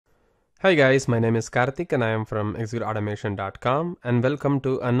Hi guys, my name is Karthik and I am from ExecuteAutomation.com and welcome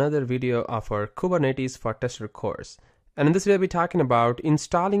to another video of our Kubernetes for Tester course. And in this video we'll be talking about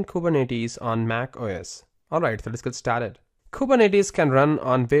installing Kubernetes on macOS. Alright, so let's get started. Kubernetes can run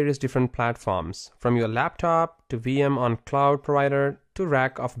on various different platforms, from your laptop to VM on cloud provider to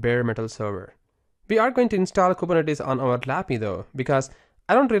rack of bare metal server. We are going to install Kubernetes on our Xhypeee though, because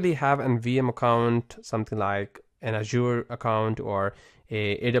I don't really have an VM account, something like an Azure account or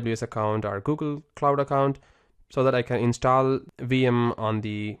a AWS account or Google Cloud account, so that I can install VM on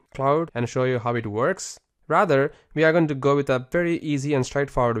the cloud and show you how it works. Rather, we are going to go with a very easy and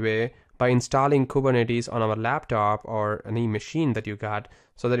straightforward way by installing Kubernetes on our laptop or any machine that you got,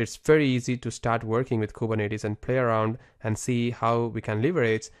 so that it's very easy to start working with Kubernetes and play around and see how we can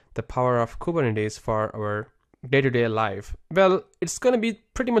leverage the power of Kubernetes for our day-to-day life. Well, it's going to be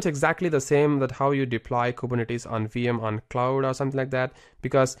pretty much exactly the same that how you deploy Kubernetes on VM on cloud or something like that,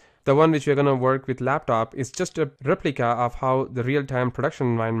 because the one which we're going to work with laptop is just a replica of how the real-time production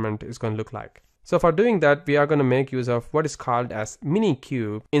environment is going to look like. So for doing that, we are going to make use of what is called as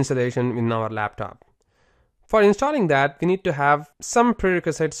Minikube installation in our laptop. For installing that, we need to have some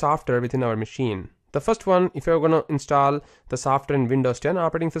prerequisite software within our machine. The first one, if you're going to install the software in Windows 10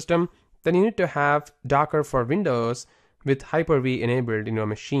 operating system, then you need to have Docker for Windows with Hyper-V enabled in your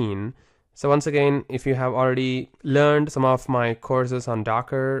machine. So once again, if you have already learned some of my courses on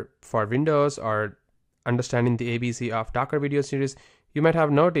Docker for Windows or understanding the ABC of Docker video series, you might have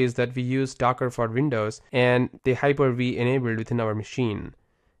noticed that we use Docker for Windows and the Hyper-V enabled within our machine.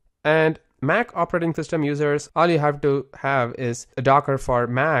 And Mac operating system users, all you have to have is a Docker for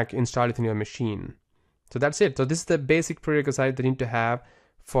Mac installed within your machine. So that's it. So this is the basic prerequisite that you need to have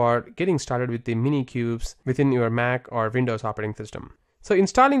for getting started with the Minikubes within your Mac or Windows operating system. So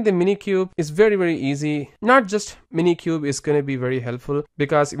installing the Minikube is very easy. Not just Minikube is going to be very helpful,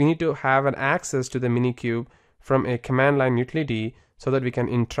 because we need to have an access to the Minikube from a command line utility so that we can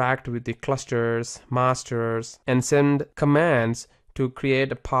interact with the clusters, masters, and send commands to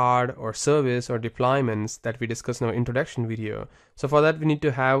create a pod or service or deployments that we discussed in our introduction video. So for that we need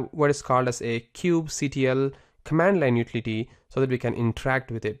to have what is called as a kubectl command line utility so that we can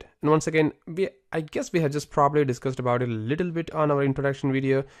interact with it. And once again, I guess we have just probably discussed about it a little bit on our introduction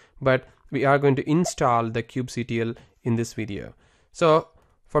video, but we are going to install the kubectl in this video. So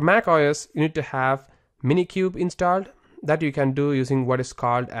for macOS, you need to have Minikube installed. That you can do using what is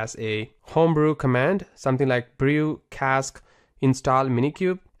called as a homebrew command, something like brew cask install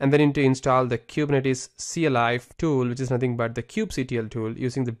Minikube, and then you need to install the Kubernetes CLI tool, which is nothing but the kubectl tool,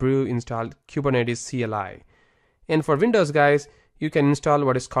 using the brew install Kubernetes CLI. And for Windows guys, you can install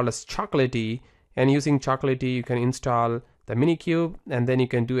what is called as Chocolatey, and using Chocolatey you can install the Minikube, and then you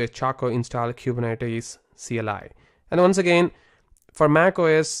can do a Choco install Kubernetes CLI. And once again, for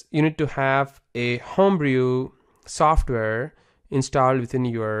macOS, you need to have a homebrew software installed within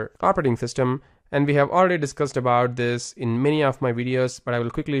your operating system, and we have already discussed about this in many of my videos, but I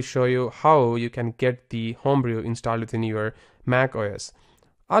will quickly show you how you can get the homebrew installed within your macOS.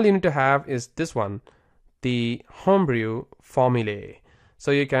 All you need to have is this one, the homebrew formulae.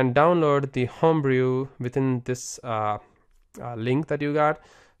 So you can download the homebrew within this link that you got.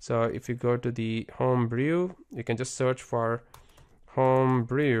 So if you go to the homebrew, you can just search for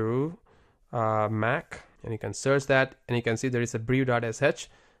homebrew Mac, and you can search that, and you can see there is a brew.sh.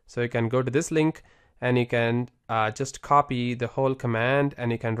 So you can go to this link and you can just copy the whole command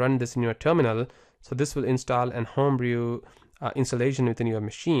and you can run this in your terminal. So this will install an homebrew installation within your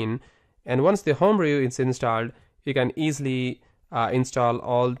machine. And once the homebrew is installed, you can easily install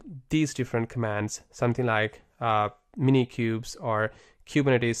all these different commands, something like Minikubes or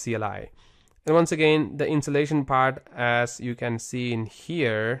Kubernetes CLI. And once again, the installation part, as you can see in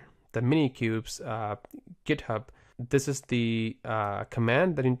here, the Minikubes GitHub, this is the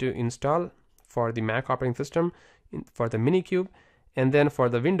command that you need to install for the Mac operating system for the Minikube. And then for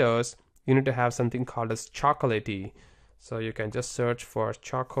the Windows, you need to have something called as Chocolatey. So you can just search for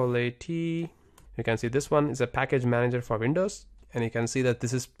Chocolatey. You can see this one is a package manager for Windows, and you can see that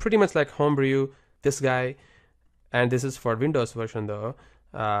this is pretty much like homebrew, this guy, and this is for Windows version though.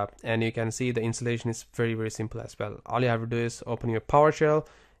 And you can see the installation is very simple as well. All you have to do is open your PowerShell,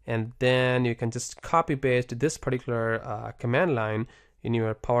 and then you can just copy paste this particular command line in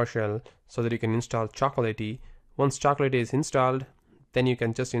your PowerShell so that you can install Chocolatey. Once Chocolatey is installed, then you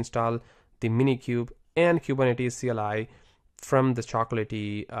can just install the Minikube and Kubernetes CLI from the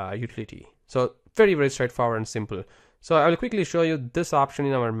Chocolatey utility. So very straightforward and simple. So I will quickly show you this option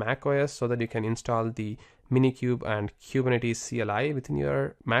in our macOS so that you can install the Minikube and Kubernetes CLI within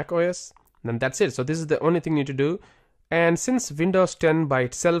your macOS. Then that's it. So this is the only thing you need to do. And since Windows 10 by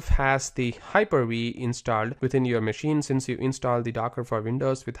itself has the Hyper-V installed within your machine, since you install the Docker for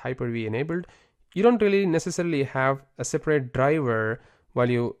Windows with Hyper-V enabled, you don't really necessarily have a separate driver while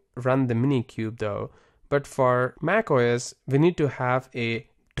you run the Minikube though. But for macOS, we need to have a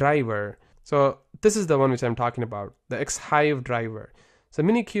driver. So this is the one which I'm talking about, the Xhype driver. So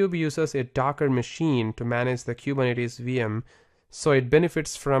Minikube uses a Docker machine to manage the Kubernetes VM, so it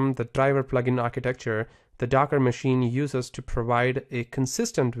benefits from the driver plugin architecture the Docker machine uses to provide a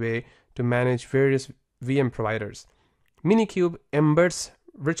consistent way to manage various VM providers. Minikube embeds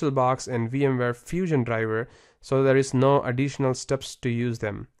VirtualBox and VMware Fusion driver, so there is no additional steps to use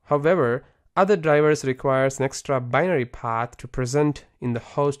them. However, other drivers requires an extra binary path to present in the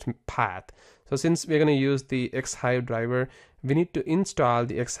host path. So since we're going to use the Xhype driver, we need to install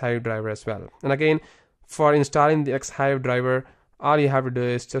the Xhype driver as well. And again, for installing the Xhype driver, all you have to do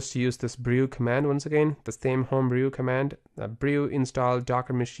is just use this brew command once again, the same homebrew command, the brew install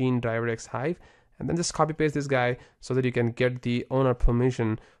docker machine driver Xhype, and then just copy paste this guy so that you can get the owner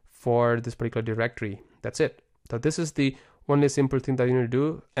permission for this particular directory. That's it. So this is the only simple thing that you need to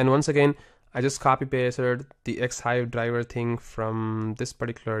do. And once again, I just copy pasted the Xhype driver thing from this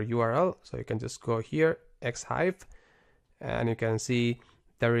particular URL. So you can just go here, Xhype, and you can see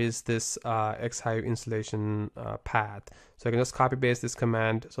there is this Xhype installation path. So I can just copy paste this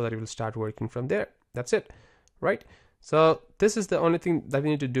command so that it will start working from there. That's it, right? So this is the only thing that we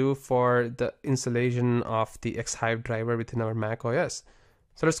need to do for the installation of the Xhype driver within our macOS.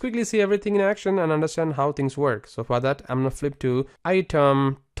 So let's quickly see everything in action and understand how things work. So for that, I'm gonna flip to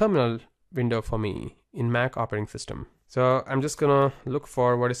iTerm terminal window for me in Mac operating system. So I'm just gonna look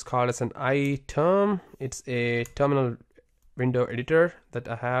for what is called as an iTerm. It's a terminal window editor that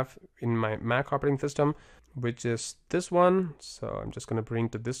I have in my Mac operating system, which is this one. So I'm just going to bring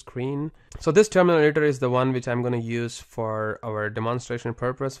to this screen. So this terminal editor is the one which I'm going to use for our demonstration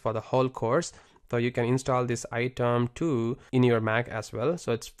purpose for the whole course. So you can install this iTerm 2 in your Mac as well.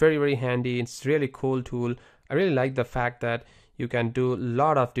 So it's very, very handy. It's really cool tool. I really like the fact that you can do a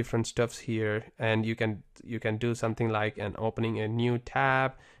lot of different stuffs here, and you can do something like opening a new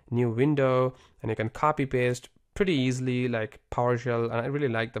tab, new window, and you can copy paste pretty easily like PowerShell. And I really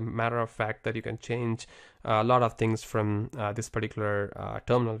like the matter of fact that you can change a lot of things from this particular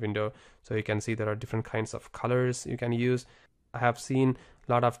terminal window. So you can see there are different kinds of colors you can use. I have seen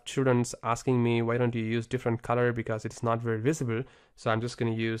a lot of students asking me, why don't you use different color, because it's not very visible. So I'm just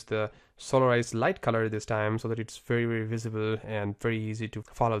going to use the solarized light color this time so that it's very, very visible and very easy to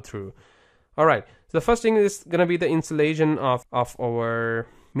follow through. All right, so the first thing is going to be the installation of our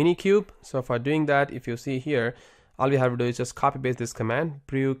Minikube. So for doing that, if you see here, all we have to do is just copy paste this command,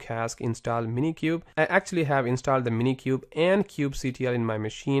 brew cask install Minikube. I actually have installed the Minikube and kubectl in my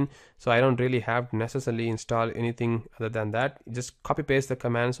machine, so I don't really have to necessarily install anything other than that. Just copy paste the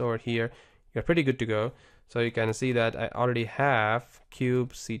commands over here. You're pretty good to go. So you can see that I already have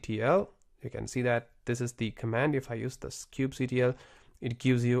kubectl. You can see that this is the command. If I use this kubectl, it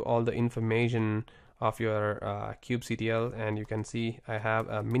gives you all the information of your kubectl, and you can see I have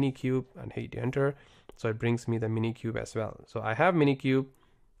a Minikube and hit enter. So it brings me the Minikube as well. So I have Minikube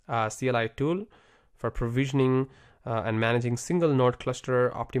CLI tool for provisioning and managing single node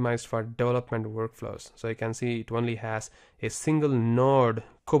cluster optimized for development workflows. So you can see it only has a single node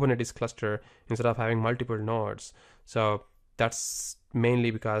Kubernetes cluster instead of having multiple nodes. So that's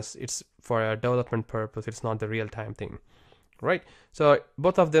mainly because it's for a development purpose. It's not the real-time thing, right? So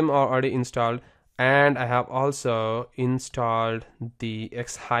both of them are already installed. And I have also installed the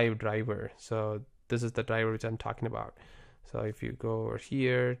Xhype driver. So this is the driver which I'm talking about. So if you go over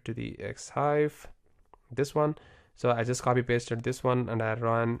here to the Xhype, this one. So I just copy pasted this one and I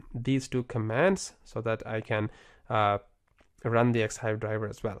run these two commands so that I can run the Xhype driver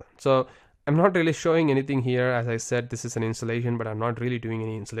as well. So I'm not really showing anything here. As I said, this is an installation, but I'm not really doing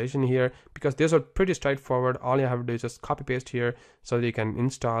any installation here because these are pretty straightforward. All you have to do is just copy paste here so that you can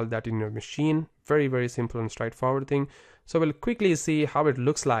install that in your machine. Very, very simple and straightforward thing. So we'll quickly see how it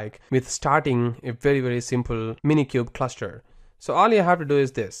looks like with starting a very, very simple Minikube cluster. So all you have to do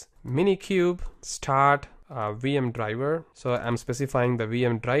is this: Minikube start VM driver. So I'm specifying the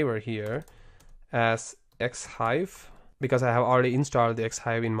VM driver here as Xhype, because I have already installed the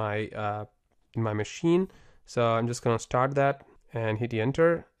Xhype in my machine. So I'm just going to start that and hit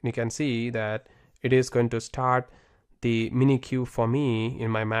enter. And you can see that it is going to start the Minikube for me in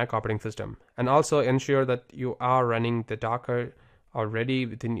my Mac operating system. And also ensure that you are running the Docker already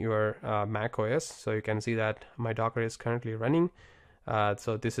within your Mac OS. So you can see that my Docker is currently running.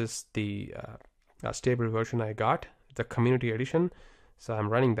 So this is the stable version I got, the community edition. So I'm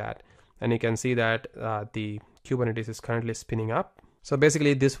running that. And you can see that the Kubernetes is currently spinning up. So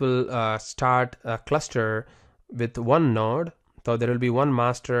basically this will start a cluster with one node. So there will be one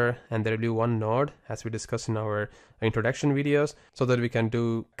master and there will be one node, as we discussed in our introduction videos, so that we can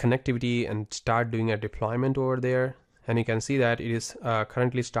do connectivity and start doing a deployment over there. And you can see that it is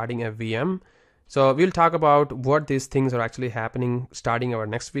currently starting a VM. So we'll talk about what these things are actually happening starting our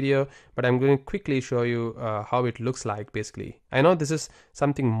next video, but I'm going to quickly show you how it looks like basically. I know this is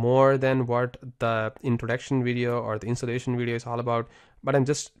something more than what the introduction video or the installation video is all about, but I'm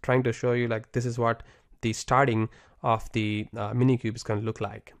just trying to show you like this is what the starting of the Minikube is going to look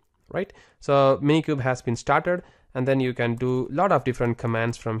like, right? So Minikube has been started, and then you can do a lot of different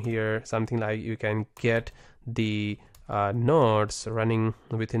commands from here. Something like you can get the nodes running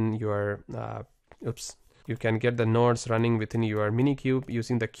within your you can get the nodes running within your Minikube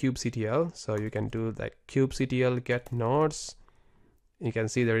using the kubectl. So you can do the kubectl get nodes. You can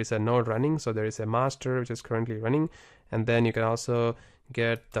see there is a node running, so there is a master which is currently running, and then you can also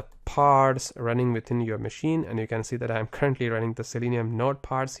get the pods running within your machine. And you can see that I'm currently running the Selenium node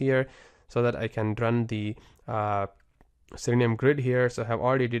pods here, so that I can run the Selenium grid here. So I have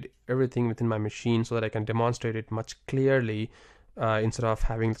already did everything within my machine so that I can demonstrate it much clearly instead of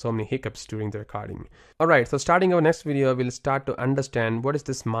having so many hiccups during the recording. Alright, so starting our next video, we'll start to understand what is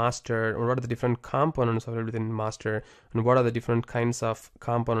this master, or what are the different components available within master, and what are the different kinds of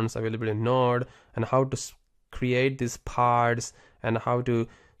components available in node, and how to create these pods, and how to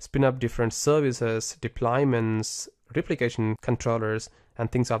spin up different services, deployments, replication controllers,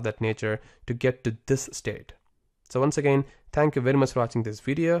 and things of that nature to get to this state. So once again, thank you very much for watching this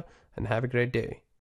video, and have a great day.